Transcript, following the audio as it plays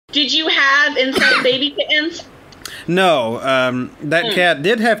Did you have inside baby kittens? No, that cat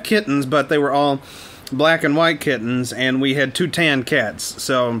did have kittens, but they were all black and white kittens, and we had 2 tan cats.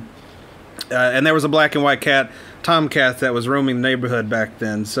 So, and there was a black and white cat, tomcat, that was roaming the neighborhood back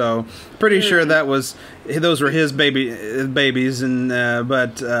then. So, pretty sure those were his babies, and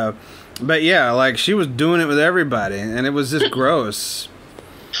but yeah, like she was doing it with everybody, and it was just gross.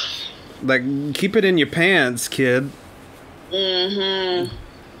 Like, keep it in your pants, kid. Mm-hmm.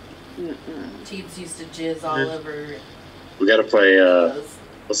 Teebs used to jizz all over. We gotta play,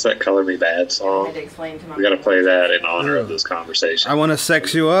 what's that Color Me Bad song? I had to explain to my We gotta play that in honor of this conversation. I want to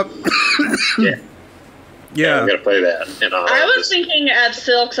sex you up. Yeah. Yeah. We gotta play that in honor I of was this. thinking of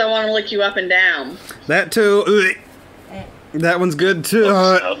Silk's I Want to Lick You Up and Down. That too. That one's good too.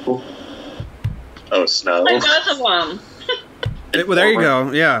 Snow. Oh, Snow. Like both of them. Well, there you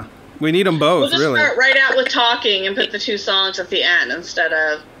go. Yeah. We need them both, We'll just really. start right out with talking and put the 2 songs at the end instead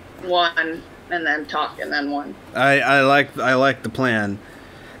of one and then talk and then one. I like the plan.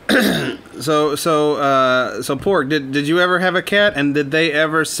 So P.O.R.C, did you ever have a cat, and did they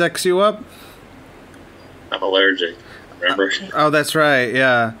ever sex you up? I'm allergic. Remember? Oh, that's right.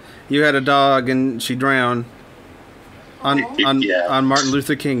 Yeah, you had a dog, and she drowned on Martin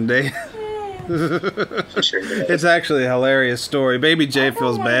Luther King Day. Sure did. It's actually a hilarious story. Baby J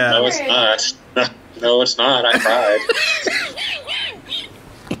feels bad. No, it's not. No, it's not. I cried.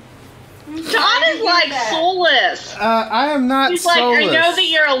 Todd is like soulless. I am not He's soulless. like, I know that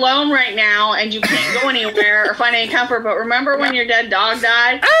you're alone right now and you can't go anywhere or find any comfort, but remember when your dead dog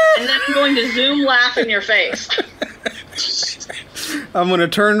died? And then I'm going to Zoom laugh in your face. I'm going to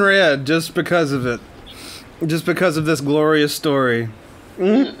turn red just because of it. Just because of this glorious story.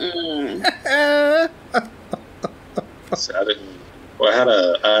 So I had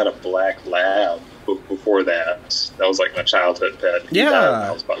a black lab before that. That was like my childhood pet. He died when I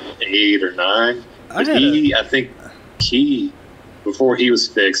was about 8 or 9. But before he was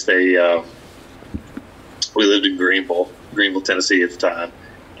fixed, we lived in Greenville, Tennessee at the time.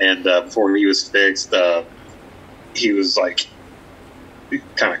 And before he was fixed, he was like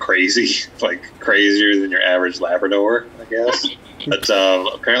kind of crazy, like crazier than your average Labrador, I guess. But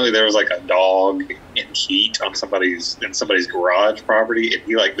apparently there was like a dog in heat on somebody's garage property, and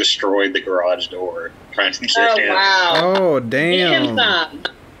he like destroyed the garage door trying to get in. Wow. Oh, Give him damn. some.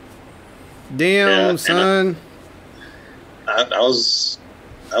 Damn, son. I was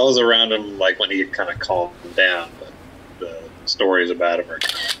around him like when he had kind of calmed down, but the stories about him are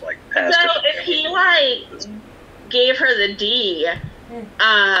kind of like past. So if he like gave her the D,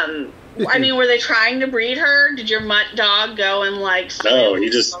 I mean, were they trying to breed her? Did your mutt dog go and like? No, he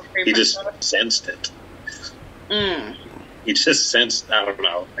just sensed it. Mm. He just sensed. I don't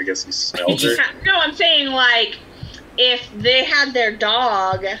know. I guess he smelled her. No, I'm saying like if they had their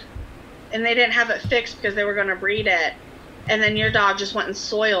dog and they didn't have it fixed because they were going to breed it, and then your dog just went and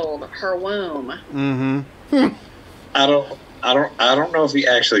soiled her womb. Mm-hmm. I don't know if he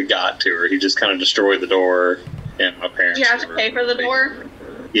actually got to her. He just kind of destroyed the door, and my parents. Did you have to pay for the door?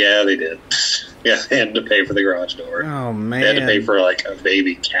 Yeah, they did. Yeah, they had to pay for the garage door. Oh, man. They had to pay for like a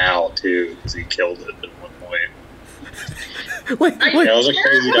baby cow too, because he killed it at one point. Wait. That was a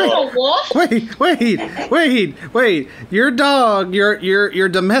crazy dog. Wait. Your dog, your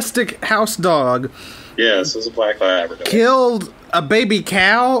domestic house dog. Yes, it was a black Labrador. Killed a baby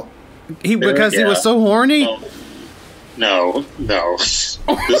cow because he was so horny? No. This is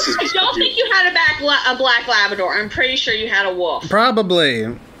I don't think you had a black Labrador. I'm pretty sure you had a wolf. Probably.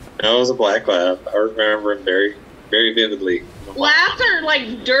 No, it was a black lab. I remember him very, very vividly. Labs are like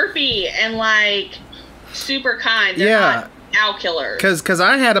derpy and like super kind. They're not cow killers. Because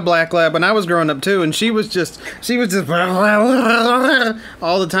I had a black lab when I was growing up too, and she was just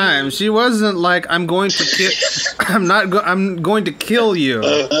all the time. She wasn't like, I'm going to kill you.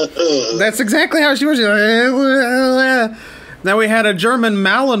 That's exactly how she was. Now we had a German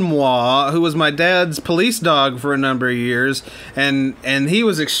Malinois who was my dad's police dog for a number of years, and he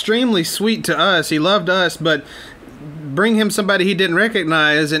was extremely sweet to us. He loved us, but bring him somebody he didn't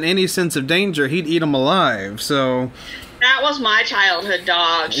recognize in any sense of danger, he'd eat him alive. So that was my childhood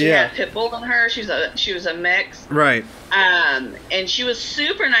dog. She had pit bull in her. She was a mix. Right. And she was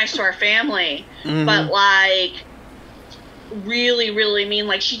super nice to our family, but like really, really mean.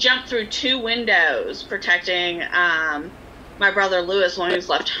 Like she jumped through 2 windows protecting my brother Lewis when he was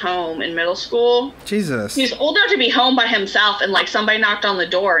left home in middle school. Jesus. He was old enough to be home by himself, and like somebody knocked on the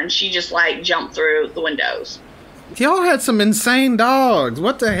door, and she just like jumped through the windows. Y'all had some insane dogs.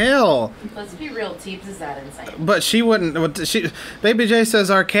 What the hell? Let's be real, Teebs is that insane. But she wouldn't. Baby J says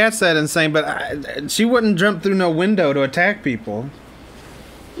our cat's that insane, but she wouldn't jump through no window to attack people.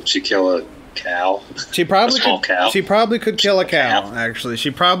 Did she kill a cow? She probably A small could. cow? She probably could kill a cow. Cow. Actually,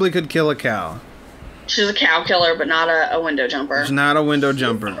 she probably could kill a cow. She's a cow killer, but not a window jumper. She's not a window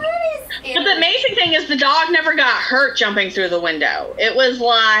jumper. But the amazing thing is the dog never got hurt jumping through the window. It was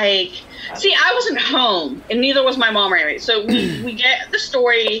like, see, I wasn't home, and neither was my mom or anybody. So we get the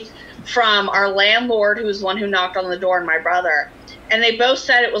story from our landlord, who was the one who knocked on the door, and my brother. And they both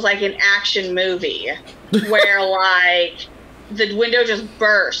said it was like an action movie where, like, the window just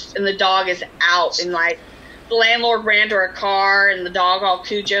burst and the dog is out, and, like, the landlord ran to her car and the dog all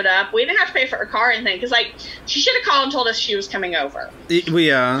cujoed up. We didn't have to pay for her car or anything because, like, she should have called and told us she was coming over.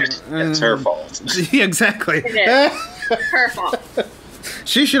 It's her fault. Yeah, exactly. It is. Her fault.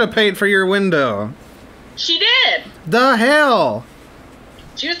 She should have paid for your window. She did. The hell?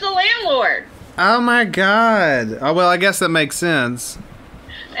 She was the landlord. Oh my god. Oh well, I guess that makes sense.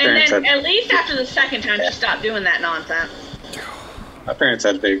 And then at least after the second time, she stopped doing that nonsense. My parents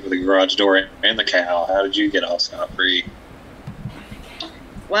had to pay for the garage door and the cow. How did you get off scot-free?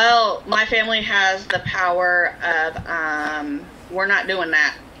 Well, my family has the power of, we're not doing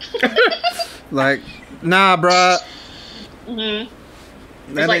that. Like, nah, bruh.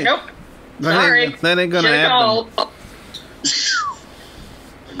 Mm-hmm. It's like, nope. Sorry. That ain't gonna happen.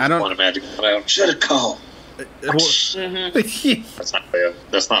 I don't want to magic out. Should have called. Mm-hmm.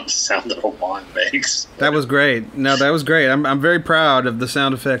 That's not the sound that a wand makes. That was great. No, that was great. I'm very proud of the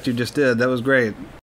sound effect you just did. That was great.